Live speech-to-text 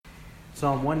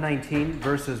Psalm 119,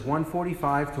 verses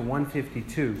 145 to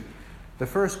 152. The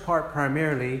first part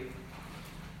primarily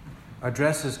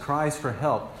addresses cries for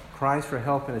help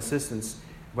and assistance.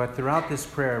 But throughout this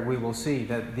prayer, we will see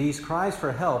that these cries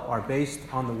for help are based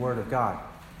on the Word of God.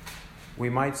 We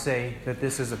might say that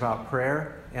this is about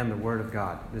prayer and the Word of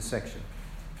God, this section.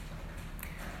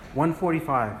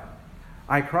 145.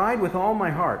 I cried with all my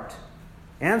heart.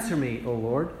 Answer me, O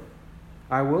Lord.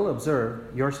 I will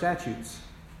observe your statutes.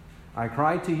 I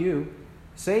cried to you,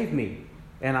 save me,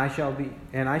 and I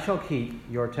shall keep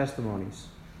your testimonies.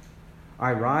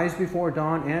 I rise before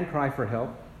dawn and cry for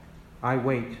help. I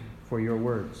wait for your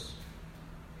words.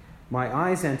 My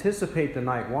eyes anticipate the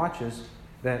night watches,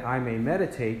 that I may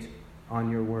meditate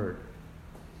on your word.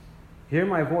 Hear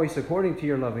my voice according to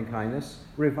your loving kindness.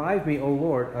 Revive me, O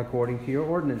Lord, according to your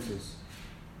ordinances.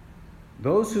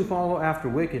 Those who follow after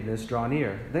wickedness draw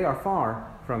near. They are far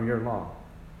from your law.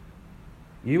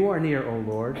 You are near, O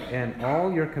Lord, and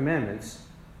all your commandments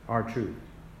are true.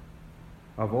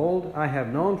 Of old I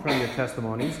have known from your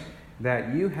testimonies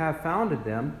that you have founded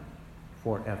them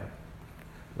forever.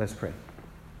 Let's pray.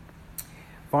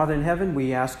 Father in heaven,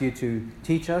 we ask you to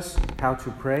teach us how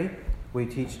to pray. We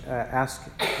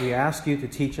ask you to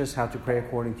teach us how to pray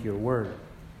according to your word.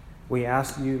 We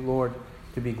ask you, Lord,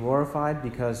 to be glorified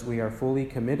because we are fully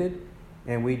committed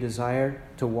and we desire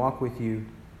to walk with you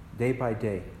day by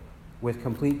day with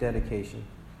complete dedication.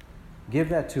 Give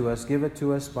that to us. Give it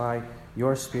to us by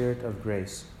your Spirit of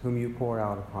grace, whom you pour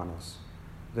out upon us.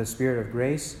 The Spirit of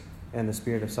grace and the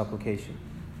Spirit of supplication.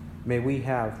 May we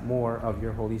have more of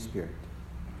your Holy Spirit.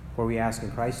 For we ask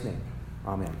in Christ's name.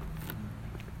 Amen.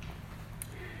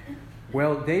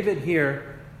 Well, David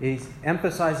here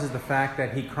emphasizes the fact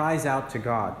that he cries out to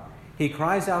God. He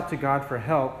cries out to God for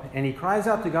help, and he cries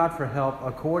out to God for help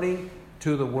according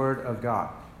to the Word of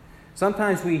God.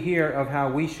 Sometimes we hear of how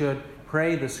we should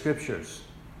pray the Scriptures,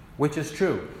 which is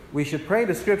true. We should pray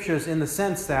the Scriptures in the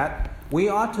sense that we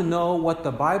ought to know what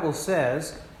the Bible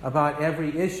says about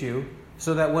every issue,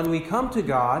 so that when we come to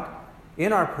God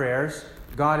in our prayers,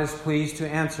 God is pleased to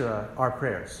answer our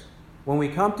prayers. When we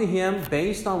come to Him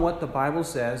based on what the Bible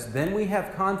says, then we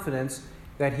have confidence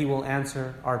that He will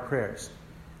answer our prayers.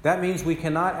 That means we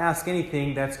cannot ask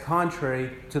anything that's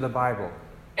contrary to the Bible.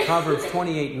 Proverbs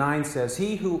 28:9 says,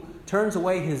 he who turns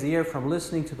away his ear from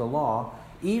listening to the law,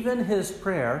 even his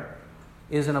prayer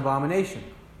is an abomination.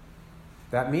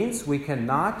 That means we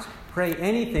cannot pray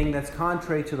anything that's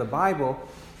contrary to the Bible.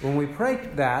 When we pray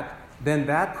that, then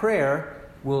that prayer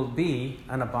will be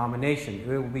an abomination.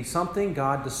 It will be something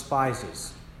God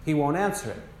despises. He won't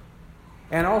answer it.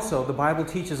 And also, the Bible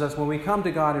teaches us when we come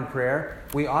to God in prayer,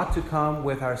 we ought to come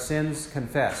with our sins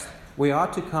confessed. We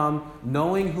ought to come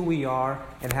knowing who we are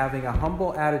and having a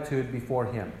humble attitude before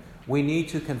Him. We need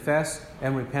to confess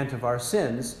and repent of our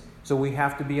sins, so we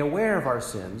have to be aware of our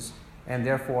sins and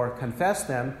therefore confess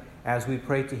them as we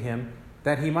pray to Him,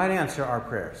 that He might answer our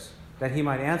prayers. That He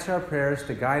might answer our prayers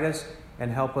to guide us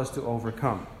and help us to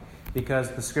overcome.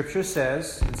 Because the Scripture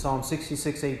says in Psalm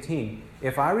 66:18,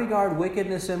 if I regard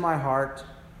wickedness in my heart,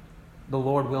 the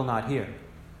Lord will not hear.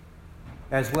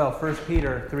 As well, 1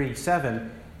 Peter 3:7,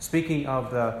 speaking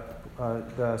of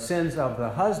the sins of the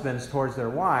husbands towards their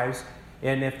wives,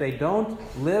 and if they don't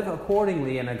live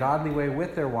accordingly in a godly way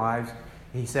with their wives,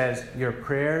 he says, your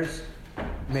prayers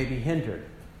may be hindered.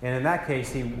 And in that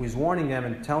case, he was warning them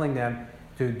and telling them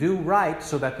to do right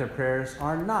so that their prayers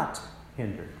are not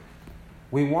hindered.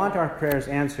 We want our prayers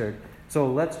answered.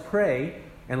 So let's pray,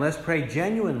 and let's pray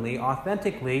genuinely,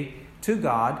 authentically to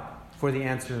God for the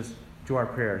answers to our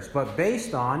prayers. But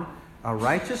based on a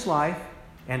righteous life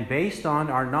and based on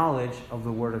our knowledge of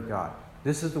the Word of God.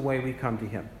 This is the way we come to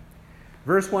Him.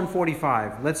 Verse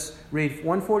 145. Let's read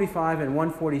 145 and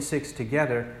 146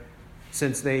 together,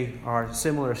 since they are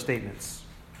similar statements.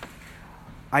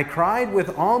 I cried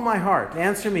with all my heart.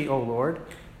 Answer me, O Lord.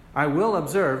 I will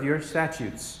observe your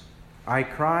statutes. I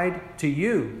cried to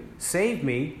you, save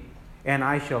me, and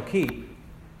I shall keep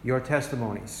your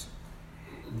testimonies.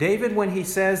 David, when he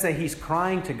says that he's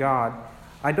crying to God,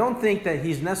 I don't think that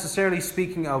he's necessarily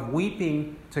speaking of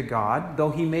weeping to God,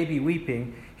 though he may be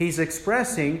weeping. He's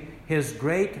expressing his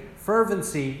great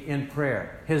fervency in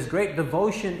prayer, his great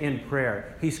devotion in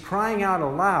prayer. He's crying out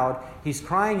aloud. He's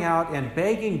crying out and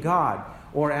begging God,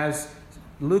 or as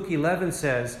Luke 11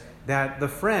 says, that the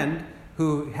friend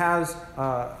who has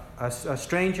a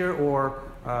stranger or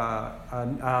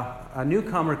a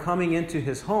newcomer coming into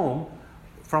his home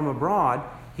from abroad,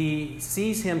 he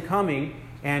sees him coming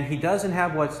and he doesn't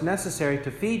have what's necessary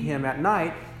to feed him at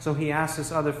night, so he asks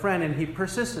this other friend, and he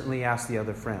persistently asks the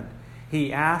other friend.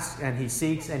 he asks and he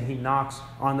seeks and he knocks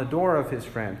on the door of his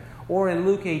friend. Or in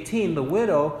Luke 18, the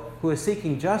widow who is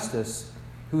seeking justice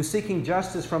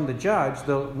from the judge,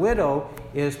 the widow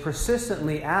is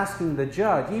persistently asking the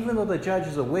judge, even though the judge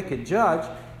is a wicked judge,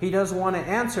 he doesn't want to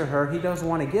answer her, he doesn't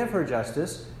want to give her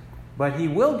justice, but he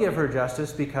will give her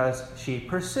justice because she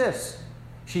persists.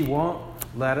 She won't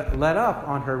let up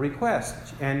on her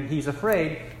request, and he's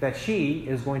afraid that she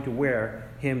is going to wear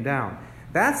him down.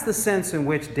 That's the sense in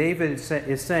which David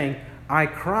is saying, I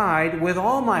cried with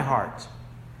all my heart.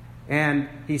 And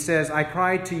he says, I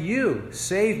cried to you,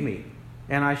 save me,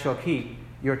 and I shall keep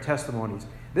your testimonies.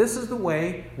 This is the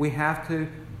way we have to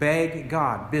beg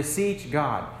God, beseech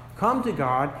God. Come to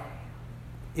God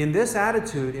in this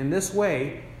attitude, in this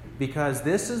way, because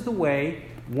this is the way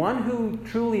one who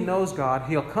truly knows God,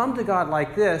 he'll come to God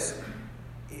like this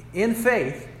in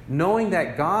faith, knowing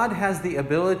that God has the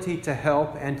ability to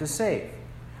help and to save.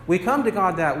 We come to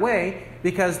God that way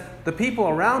because the people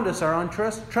around us are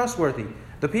untrustworthy.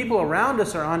 The people around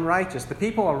us are unrighteous. The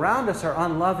people around us are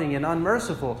unloving and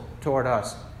unmerciful toward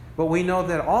us. But we know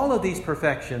that all of these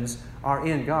perfections are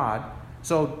in God.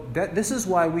 So this is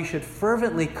why we should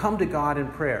fervently come to God in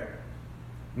prayer.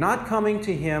 Not coming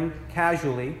to Him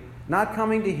casually, not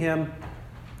coming to Him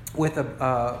with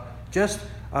just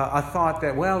a thought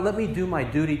that, well, let me do my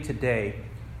duty today.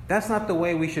 That's not the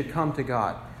way we should come to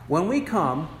God. When we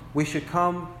should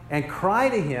come and cry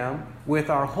to Him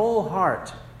with our whole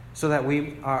heart so that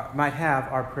we might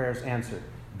have our prayers answered.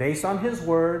 Based on His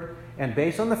Word and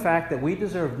based on the fact that we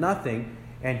deserve nothing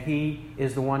and He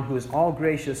is the one who is all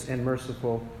gracious and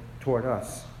merciful toward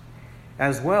us.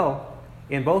 As well,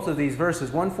 in both of these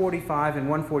verses, 145 and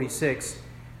 146,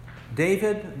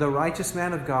 David, the righteous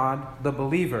man of God, the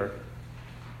believer,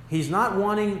 he's not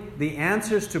wanting the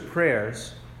answers to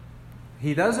prayers.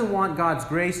 He doesn't want God's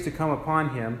grace to come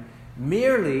upon him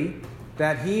merely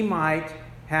that he might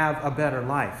have a better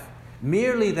life,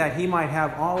 merely that he might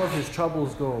have all of his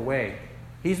troubles go away.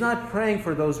 He's not praying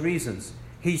for those reasons.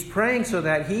 He's praying so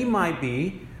that he might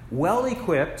be well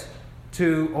equipped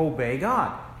to obey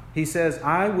God. He says,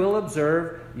 I will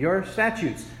observe your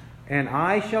statutes, and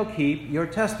I shall keep your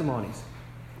testimonies.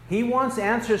 He wants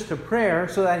answers to prayer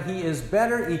so that he is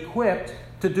better equipped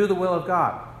to do the will of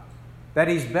God. That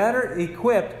he's better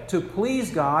equipped to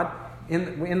please God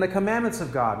in the commandments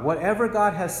of God. Whatever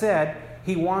God has said,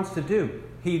 he wants to do.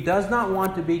 He does not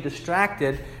want to be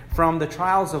distracted from the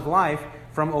trials of life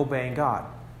from obeying God.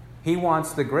 He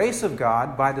wants the grace of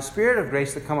God, by the Spirit of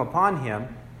grace, to come upon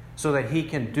him so that he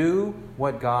can do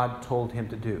what God told him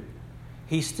to do.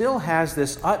 He still has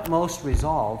this utmost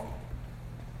resolve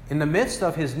in the midst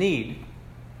of his need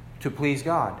to please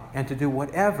God and to do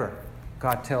whatever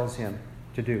God tells him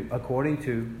to do according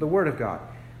to the Word of God.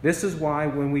 This is why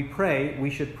when we pray, we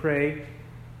should pray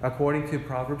according to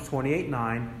Proverbs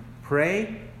 28:9.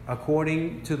 Pray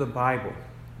according to the Bible.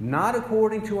 Not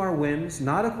according to our whims,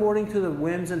 not according to the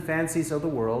whims and fancies of the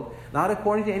world, not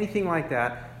according to anything like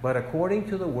that, but according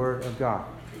to the Word of God.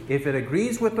 If it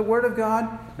agrees with the Word of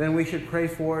God, then we should pray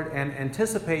for it and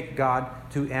anticipate God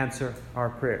to answer our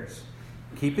prayers.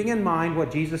 Keeping in mind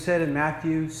what Jesus said in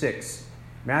Matthew 6.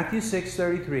 Matthew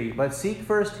 6:33, but seek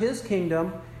first His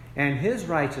kingdom and His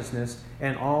righteousness,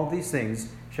 and all these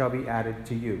things shall be added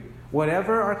to you.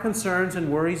 Whatever our concerns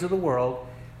and worries of the world,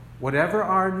 whatever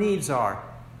our needs are,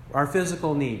 our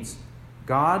physical needs,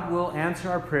 God will answer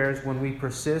our prayers when we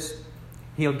persist.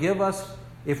 He'll give us,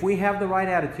 if we have the right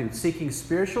attitude, seeking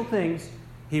spiritual things,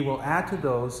 He will add to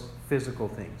those physical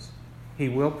things. He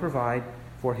will provide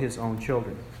for His own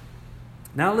children.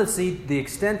 Now let's see the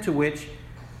extent to which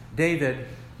David,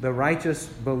 the righteous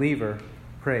believer,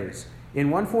 prays. In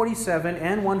 147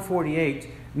 and 148,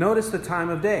 notice the time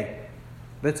of day.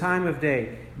 The time of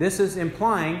day. This is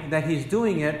implying that he's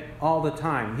doing it all the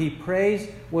time. He prays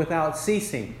without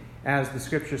ceasing, as the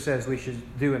Scripture says we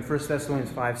should do in 1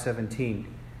 Thessalonians 5:17.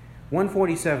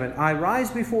 147, I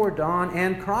rise before dawn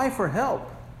and cry for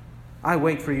help. I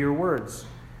wait for your words.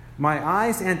 My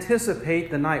eyes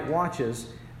anticipate the night watches,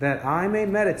 that I may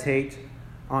meditate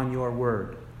on your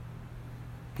word.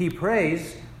 He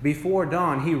prays before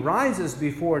dawn. He rises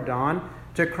before dawn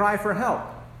to cry for help.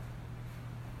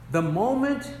 The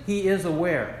moment he is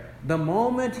aware, the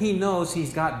moment he knows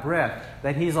he's got breath,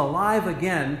 that he's alive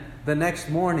again the next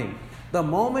morning, the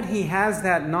moment he has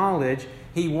that knowledge,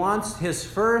 he wants his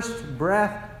first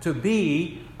breath to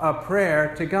be a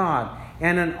prayer to God,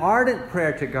 and an ardent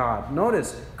prayer to God.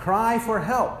 Notice, cry for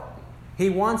help. He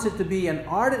wants it to be an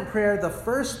ardent prayer the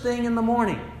first thing in the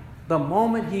morning, the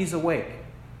moment he's awake.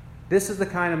 This is the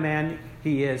kind of man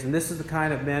he is, and this is the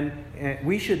kind of men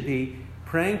we should be,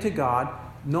 praying to God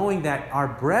knowing that our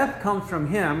breath comes from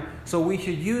Him, so we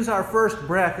should use our first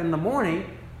breath in the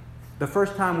morning, the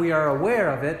first time we are aware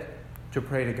of it, to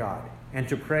pray to God and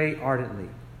to pray ardently.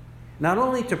 Not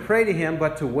only to pray to Him,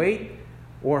 but to wait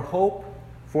or hope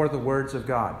for the words of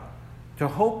God. To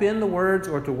hope in the words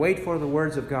or to wait for the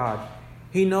words of God.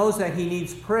 He knows that he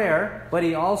needs prayer, but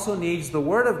he also needs the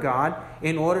Word of God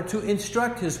in order to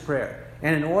instruct his prayer.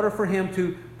 And in order for him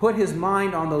to put his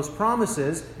mind on those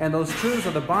promises and those truths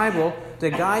of the Bible to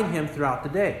guide him throughout the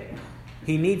day.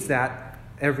 He needs that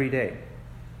every day.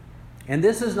 And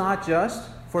this is not just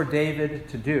for David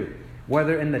to do,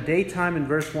 whether in the daytime in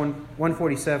verse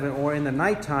 147 or in the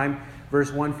nighttime,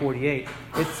 verse 148.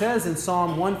 It says in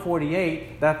Psalm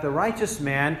 148 that the righteous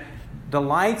man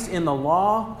delights in the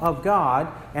law of God,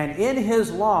 and in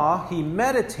his law he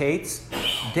meditates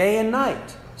day and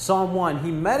night. Psalm 1,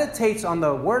 he meditates on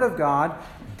the Word of God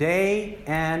day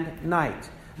and night.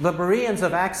 The Bereans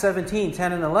of Acts 17,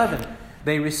 10 and 11,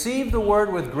 they received the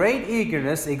Word with great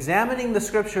eagerness, examining the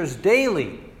Scriptures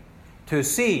daily to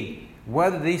see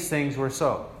whether these things were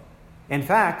so. In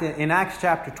fact, in Acts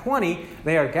chapter 20,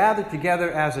 they are gathered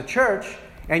together as a church,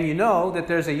 and you know that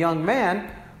there's a young man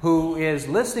who is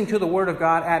listening to the Word of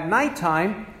God at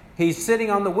nighttime. He's sitting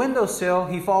on the windowsill.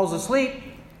 He falls asleep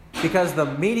because the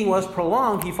meeting was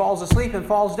prolonged. He falls asleep and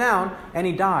falls down, and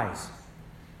he dies,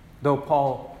 though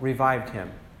Paul revived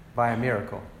him by a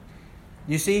miracle.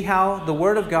 You see how the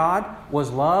Word of God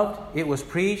was loved, it was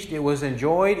preached, it was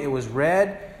enjoyed, it was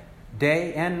read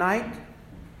day and night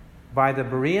by the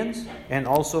Bereans and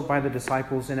also by the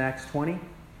disciples in Acts 20.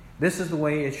 This is the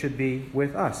way it should be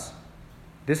with us.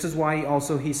 This is why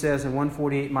he says in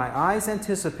 148, my eyes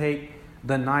anticipate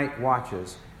the night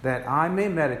watches, that I may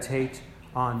meditate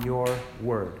on your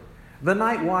word. The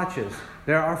night watches.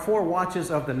 There are 4 watches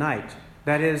of the night.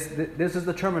 That is, this is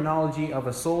the terminology of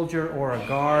a soldier or a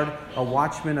guard, a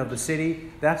watchman of the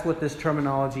city. That's what this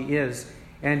terminology is.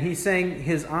 And he's saying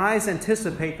his eyes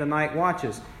anticipate the night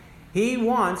watches. He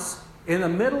wants, in the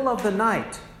middle of the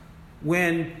night,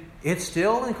 when it's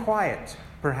still and quiet,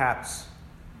 perhaps,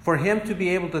 for him to be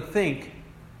able to think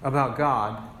about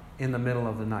God in the middle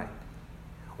of the night.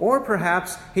 Or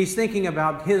perhaps he's thinking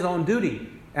about his own duty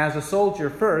as a soldier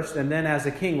first and then as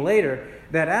a king later,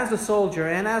 that as a soldier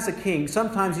and as a king,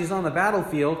 sometimes he's on the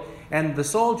battlefield and the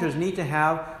soldiers need to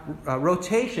have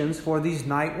rotations for these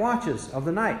night watches of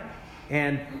the night.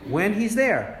 And when he's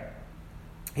there,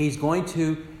 he's going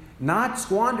to not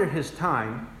squander his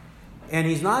time, and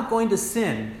he's not going to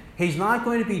sin. He's not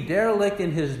going to be derelict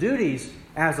in his duties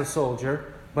as a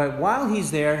soldier, but while he's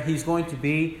there, he's going to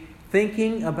be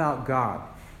thinking about God.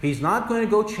 He's not going to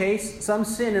go chase some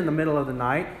sin in the middle of the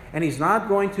night, and he's not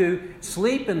going to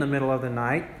sleep in the middle of the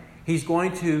night. He's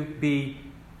going to be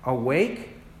awake,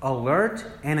 alert,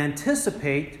 and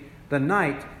anticipate the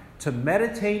night to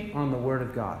meditate on the Word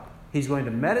of God. He's going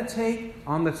to meditate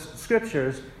on the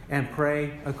Scriptures and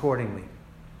pray accordingly.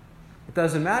 It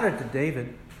doesn't matter to David.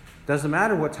 It doesn't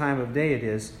matter what time of day it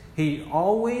is. He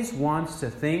always wants to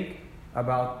think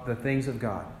about the things of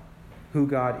God, who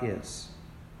God is.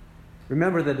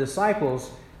 Remember, the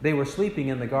disciples, they were sleeping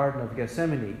in the Garden of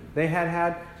Gethsemane. They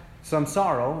had some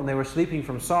sorrow, and they were sleeping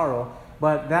from sorrow,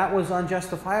 but that was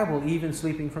unjustifiable, even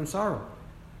sleeping from sorrow.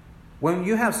 When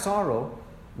you have sorrow,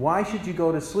 why should you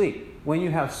go to sleep? When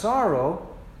you have sorrow,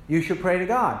 you should pray to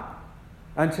God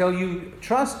until you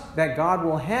trust that God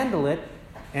will handle it,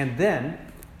 and then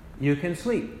you can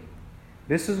sleep.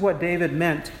 This is what David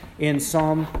meant in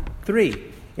Psalm 3.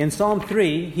 In Psalm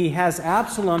 3, he has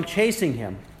Absalom chasing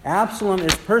him. Absalom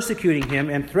is persecuting him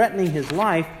and threatening his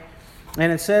life.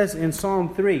 And it says in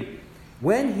Psalm 3,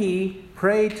 when he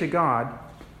prayed to God,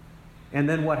 and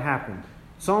then what happened?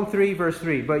 Psalm 3, verse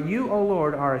 3, but you, O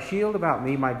Lord, are a shield about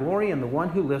me, my glory, and the one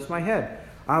who lifts my head.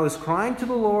 I was crying to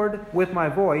the Lord with my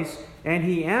voice, and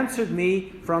he answered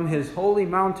me from his holy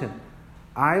mountain.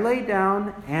 I lay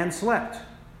down and slept.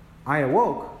 I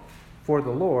awoke, for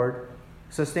the Lord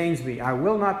sustains me. I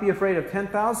will not be afraid of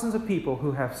 10,000s of people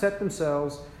who have set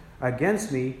themselves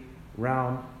against me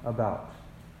round about.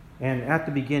 And at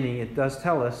the beginning, it does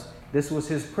tell us this was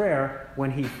his prayer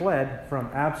when he fled from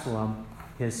Absalom,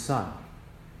 his son.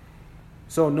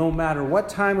 So no matter what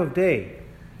time of day,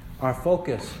 our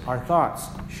focus, our thoughts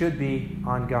should be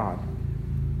on God,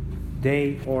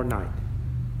 day or night.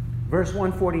 Verse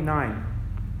 149.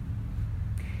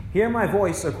 Hear my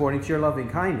voice according to your loving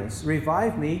kindness.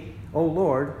 Revive me, O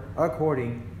Lord,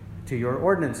 according to your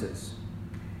ordinances.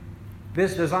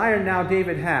 This desire now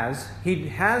David has. He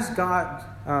has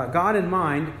God in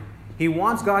mind. He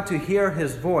wants God to hear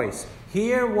his voice.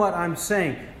 Hear what I'm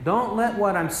saying. Don't let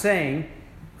what I'm saying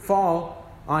fall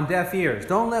on deaf ears.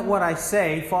 Don't let what I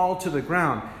say fall to the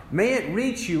ground. May it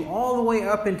reach you all the way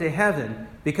up into heaven,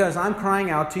 because I'm crying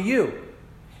out to you.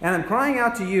 And I'm crying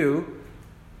out to you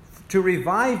to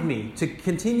revive me, to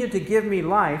continue to give me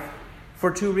life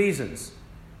for two reasons: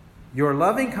 your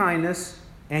loving kindness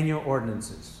and your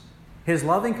ordinances. His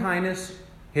loving kindness,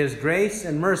 His grace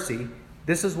and mercy,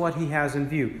 this is what He has in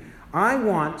view. I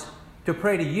want to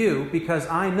pray to you because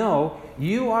I know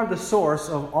you are the source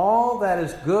of all that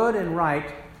is good and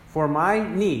right for my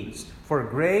needs, for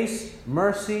grace,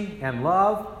 mercy, and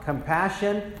love,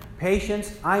 compassion,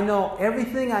 patience. I know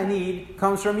everything I need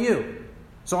comes from you.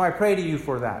 So I pray to you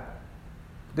for that.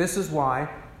 This is why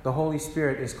the Holy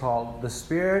Spirit is called the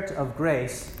Spirit of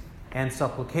grace and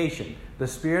supplication. The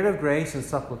Spirit of grace and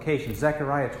supplication,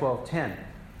 Zechariah 12:10.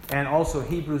 And also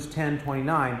Hebrews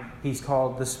 10:29, He's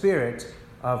called the Spirit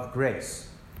of grace.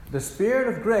 The Spirit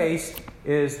of grace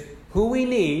is who we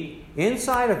need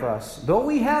inside of us. Though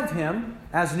we have Him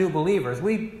as new believers,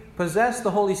 we possess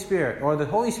the Holy Spirit, or the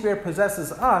Holy Spirit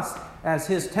possesses us as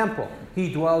His temple.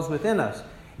 He dwells within us.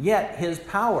 Yet His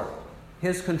power,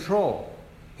 His control,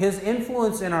 His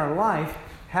influence in our life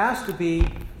has to be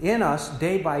in us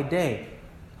day by day.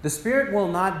 The Spirit will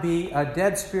not be a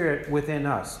dead spirit within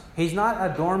us. He's not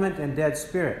a dormant and dead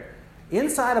spirit.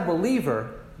 Inside a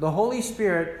believer, the Holy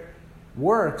Spirit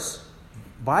works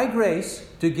by grace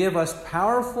to give us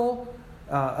powerful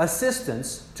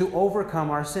assistance to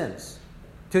overcome our sins,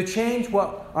 to change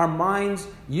what our minds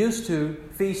used to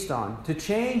feast on, to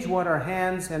change what our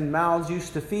hands and mouths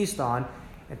used to feast on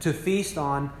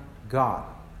God.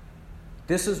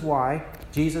 This is why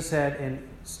Jesus said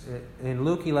in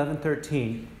Luke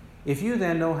 11:13, if you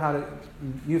then,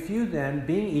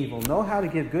 being evil, know how to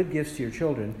give good gifts to your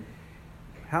children,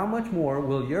 how much more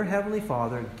will your heavenly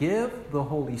Father give the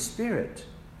Holy Spirit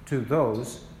to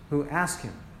those who ask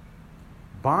Him?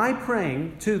 By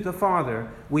praying to the Father,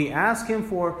 we ask Him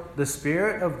for the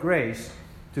Spirit of grace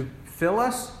to fill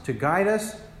us, to guide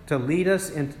us, to lead us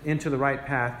into the right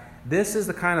path. This is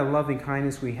the kind of loving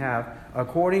kindness we have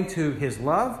according to His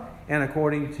love and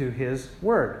according to His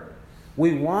Word.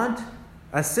 We want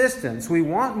assistance. We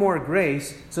want more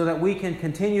grace so that we can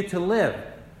continue to live.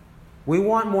 We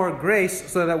want more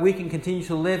grace so that we can continue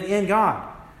to live in God.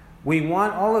 We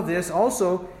want all of this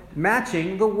also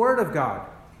matching the Word of God.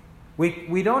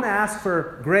 We don't ask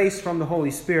for grace from the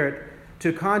Holy Spirit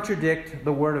to contradict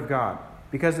the Word of God,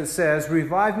 because it says,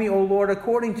 revive me, O Lord,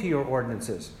 according to your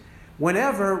ordinances.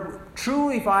 Whenever true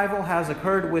revival has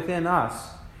occurred within us,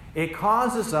 it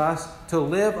causes us to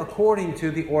live according to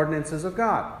the ordinances of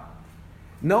God.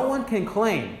 No one can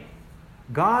claim,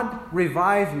 God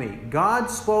revived me, God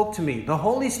spoke to me, the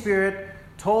Holy Spirit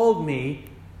told me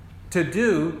to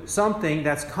do something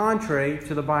that's contrary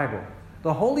to the Bible.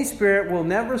 The Holy Spirit will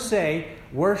never say,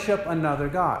 worship another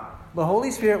God. The Holy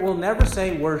Spirit will never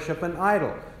say, worship an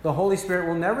idol. The Holy Spirit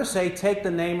will never say, take the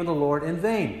name of the Lord in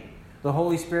vain. The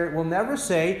Holy Spirit will never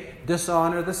say,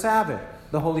 dishonor the Sabbath.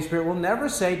 The Holy Spirit will never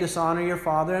say, dishonor your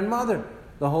father and mother.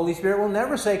 The Holy Spirit will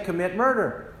never say, commit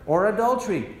murder, or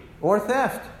adultery, or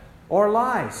theft, or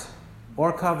lies,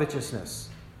 or covetousness,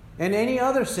 and any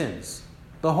other sins.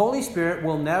 The Holy Spirit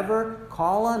will never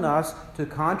call on us to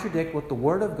contradict what the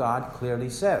Word of God clearly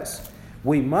says.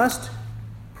 We must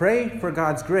pray for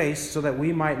God's grace so that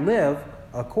we might live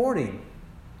according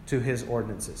to His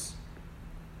ordinances.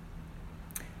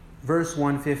 Verse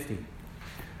 150.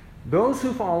 Those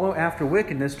who follow after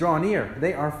wickedness draw near.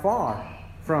 They are far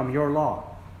from your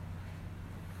law.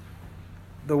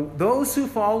 Those who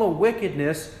follow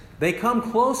wickedness, they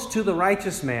come close to the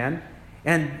righteous man,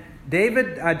 and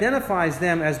David identifies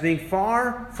them as being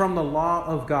far from the law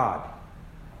of God.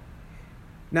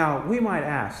 Now, we might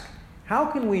ask, how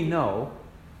can we know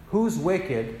who's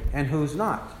wicked and who's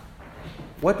not?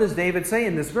 What does David say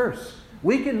in this verse?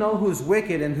 We can know who's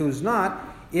wicked and who's not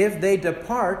if they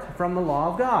depart from the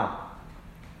law of God.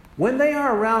 When they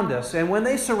are around us, and when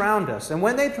they surround us, and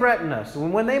when they threaten us,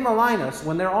 and when they malign us,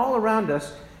 when they're all around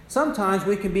us, sometimes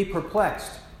we can be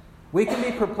perplexed. We can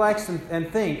be perplexed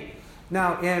and think,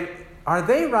 now, are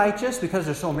they righteous because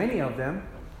there's so many of them?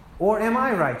 Or am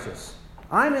I righteous?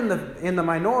 I'm in the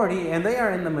minority and they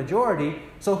are in the majority,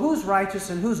 so who's righteous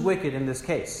and who's wicked in this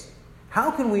case?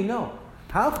 How can we know?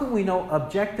 How can we know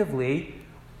objectively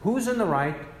who's in the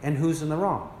right and who's in the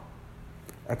wrong?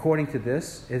 According to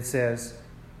this, it says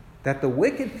that the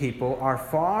wicked people are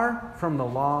far from the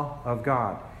law of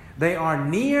God. They are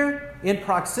near in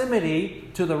proximity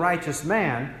to the righteous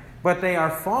man, but they are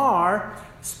far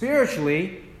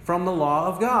spiritually from the law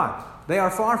of God. They are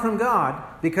far from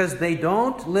God because they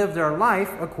don't live their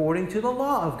life according to the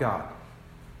law of God.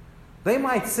 They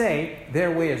might say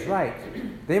their way is right.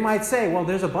 They might say, well,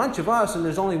 there's a bunch of us and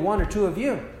there's only one or two of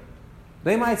you.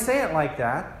 They might say it like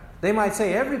that. They might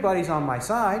say everybody's on my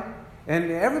side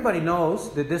and everybody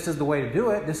knows that this is the way to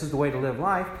do it. This is the way to live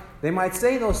life. They might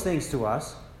say those things to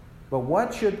us. But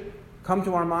what should come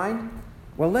to our mind?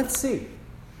 Well, let's see.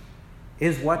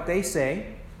 Is what they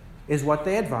say, is what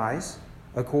they advise,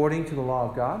 according to the law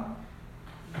of God?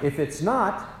 If it's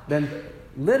not, then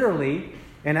literally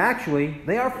and actually,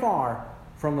 they are far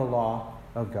from the law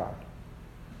of God.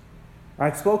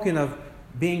 I've spoken of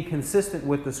being consistent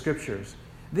with the Scriptures.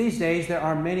 These days, there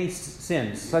are many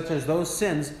sins, such as those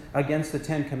sins against the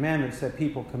Ten Commandments that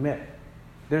people commit.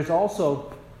 There's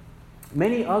also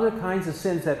many other kinds of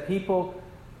sins that people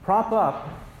prop up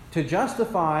to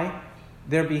justify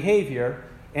their behavior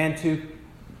and to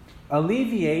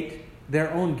alleviate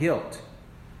their own guilt.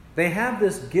 They have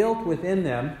this guilt within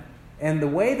them, and the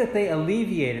way that they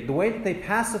alleviate it, the way that they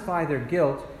pacify their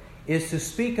guilt, is to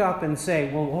speak up and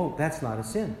say, well, that's not a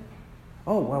sin.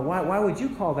 Oh, well, why would you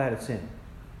call that a sin?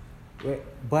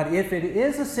 But if it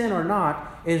is a sin or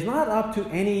not, is not up to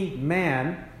any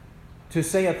man to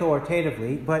say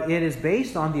authoritatively, but it is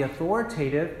based on the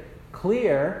authoritative,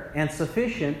 clear, and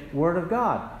sufficient Word of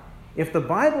God. If the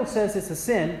Bible says it's a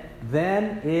sin,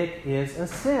 then it is a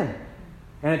sin.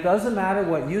 And it doesn't matter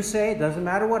what you say, it doesn't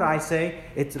matter what I say,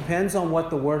 it depends on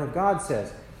what the Word of God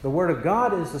says. The Word of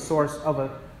God is the source of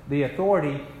the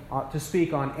authority to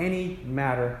speak on any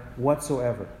matter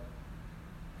whatsoever.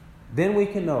 Then we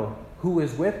can know who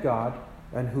is with God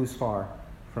and who's far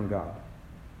from God.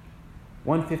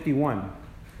 151.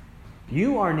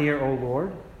 You are near, O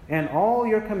Lord, and all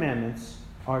your commandments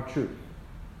are truth.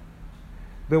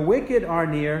 The wicked are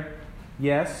near,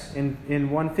 yes, in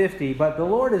 150, but the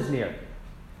Lord is near.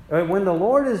 When the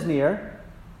Lord is near,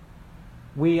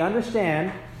 we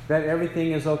understand that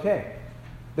everything is okay.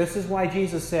 This is why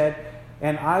Jesus said,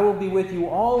 and I will be with you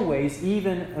always,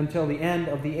 even until the end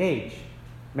of the age.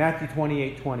 Matthew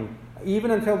 28:20.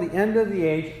 Even until the end of the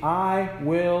age, I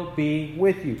will be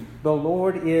with you. The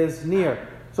Lord is near.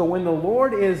 So when the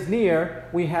Lord is near,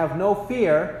 we have no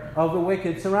fear of the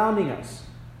wicked surrounding us.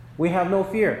 We have no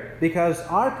fear because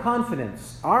our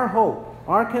confidence, our hope,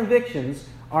 our convictions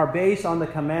are based on the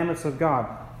commandments of God.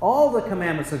 All the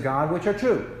commandments of God which are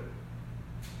true.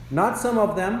 Not some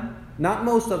of them, not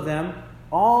most of them.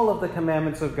 All of the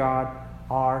commandments of God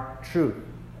are true.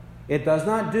 It does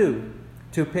not do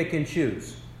to pick and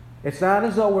choose. It's not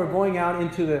as though we're going out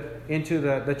into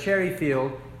the cherry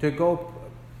field to go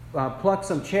pluck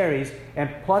some cherries and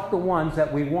pluck the ones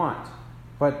that we want,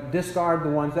 but discard the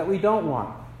ones that we don't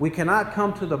want. We cannot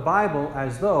come to the Bible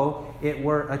as though it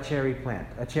were a cherry plant,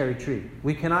 a cherry tree.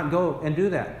 We cannot go and do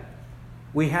that.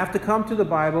 We have to come to the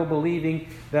Bible believing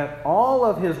that all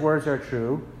of His words are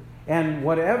true, and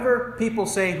whatever people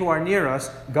say who are near us,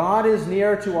 God is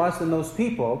nearer to us than those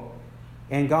people,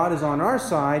 and God is on our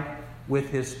side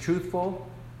with His truthful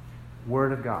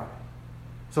Word of God.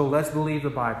 So let's believe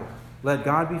the Bible. Let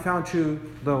God be found true,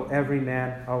 though every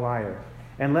man a liar.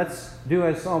 And let's do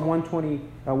as Psalm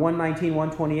 119,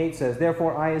 128 says,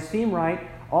 Therefore I esteem right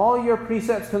all your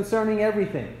precepts concerning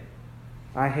everything.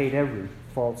 I hate every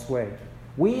false way.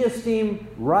 We esteem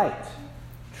right,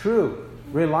 true,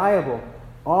 reliable,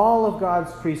 all of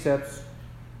God's precepts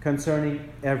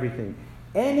concerning everything.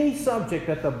 Any subject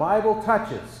that the Bible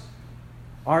touches,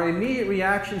 our immediate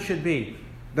reaction should be,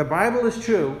 the Bible is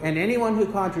true, and anyone who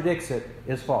contradicts it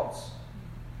is false.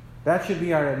 That should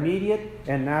be our immediate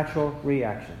and natural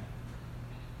reaction.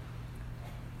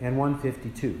 And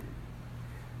 152.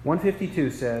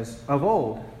 152 says, Of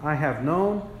old I have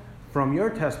known from your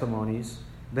testimonies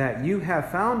that you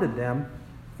have founded them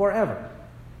forever.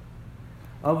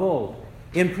 Of old.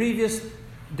 In previous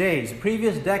days,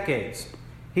 previous decades,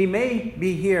 he may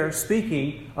be here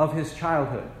speaking of his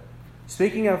childhood.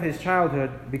 Speaking of his childhood,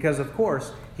 because of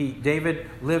course, David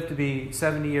lived to be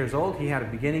 70 years old. He had a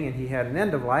beginning and he had an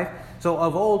end of life. So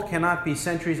of old cannot be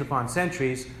centuries upon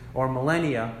centuries or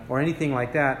millennia or anything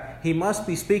like that. He must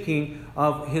be speaking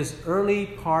of his early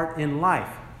part in life,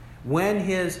 when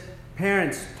his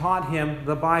parents taught him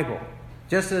the Bible.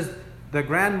 Just as the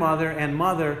grandmother and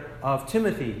mother of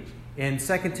Timothy in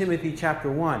 2 Timothy chapter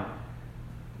 1,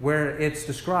 where it's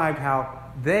described how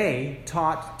they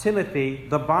taught Timothy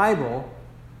the Bible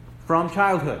from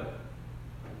childhood.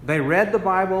 They read the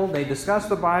Bible, they discussed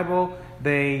the Bible,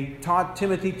 they taught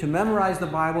Timothy to memorize the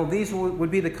Bible. These would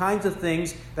be the kinds of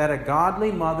things that a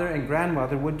godly mother and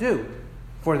grandmother would do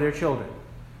for their children.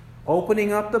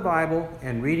 Opening up the Bible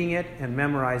and reading it and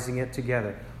memorizing it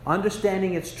together.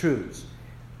 Understanding its truths.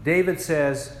 David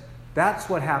says that's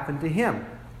what happened to him.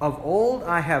 Of old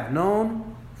I have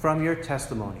known from your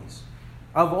testimonies.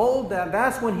 Of old,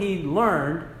 that's when he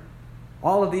learned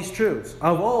all of these truths.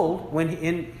 Of old, when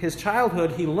in his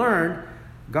childhood he learned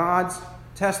God's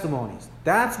testimonies.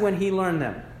 That's when he learned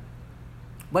them.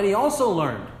 But he also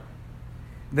learned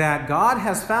that God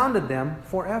has founded them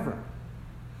forever.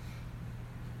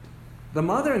 The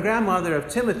mother and grandmother of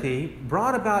Timothy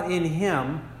brought about in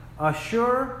him a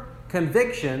sure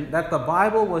conviction that the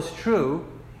Bible was true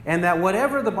and that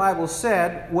whatever the Bible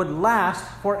said would last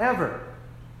forever.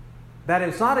 That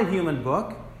it's not a human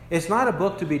book. It's not a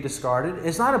book to be discarded.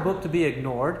 It's not a book to be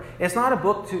ignored. It's not a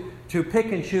book to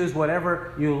pick and choose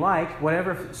whatever you like,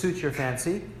 whatever suits your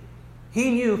fancy.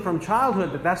 He knew from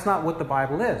childhood that that's not what the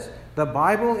Bible is. The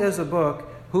Bible is a book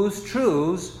whose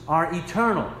truths are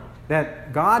eternal,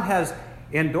 that God has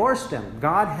endorsed them.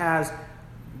 God has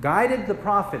guided the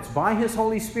prophets by His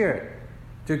Holy Spirit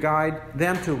to guide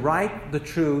them to write the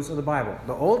truths of the Bible,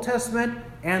 the Old Testament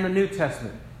and the New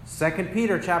Testament. 2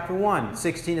 Peter chapter 1,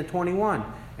 16 to 21,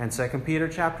 and 2 Peter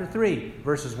chapter 3,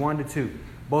 verses 1 to 2.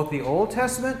 Both the Old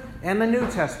Testament and the New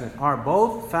Testament are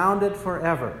both founded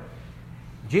forever.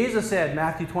 Jesus said,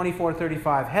 Matthew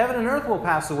 24:35, "Heaven and earth will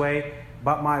pass away,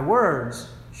 but my words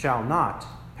shall not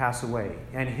pass away."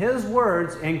 And His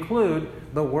words include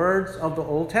the words of the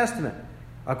Old Testament,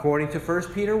 according to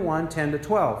 1 Peter 1, 10 to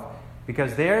 12.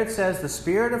 Because there it says, the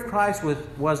Spirit of Christ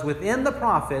was within the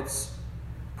prophets,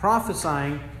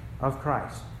 prophesying of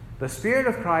Christ. The Spirit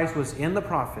of Christ was in the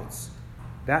prophets.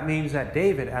 That means that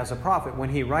David, as a prophet, when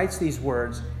he writes these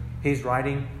words, he's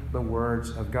writing the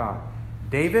words of God.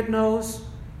 David knows,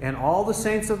 and all the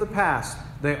saints of the past,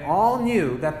 they all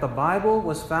knew that the Bible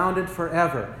was founded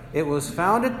forever. It was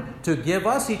founded to give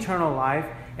us eternal life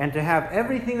and to have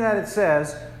everything that it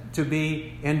says to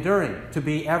be enduring, to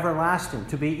be everlasting,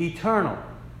 to be eternal.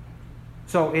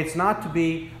 So it's not to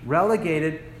be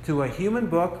relegated to a human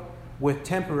book with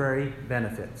temporary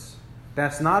benefits.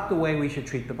 That's not the way we should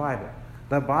treat the Bible.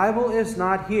 The Bible is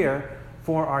not here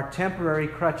for our temporary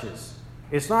crutches.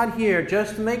 It's not here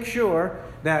just to make sure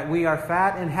that we are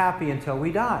fat and happy until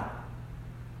we die.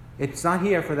 It's not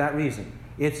here for that reason.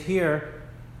 It's here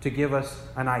to give us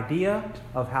an idea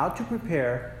of how to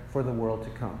prepare for the world to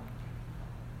come.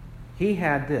 He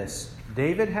had this.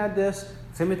 David had this.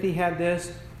 Timothy had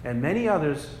this. And many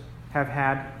others have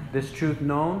had this truth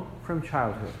known from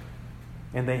childhood.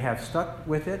 And they have stuck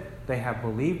with it. They have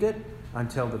believed it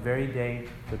until the very day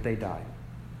that they died.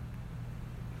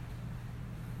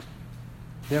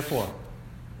 Therefore,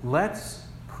 let's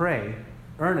pray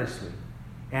earnestly.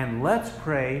 And let's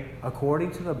pray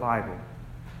according to the Bible.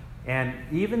 And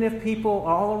even if people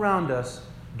all around us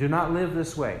do not live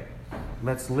this way,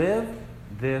 let's live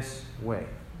this way.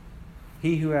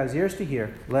 He who has ears to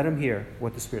hear, let him hear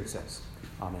what the Spirit says.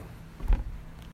 Amen.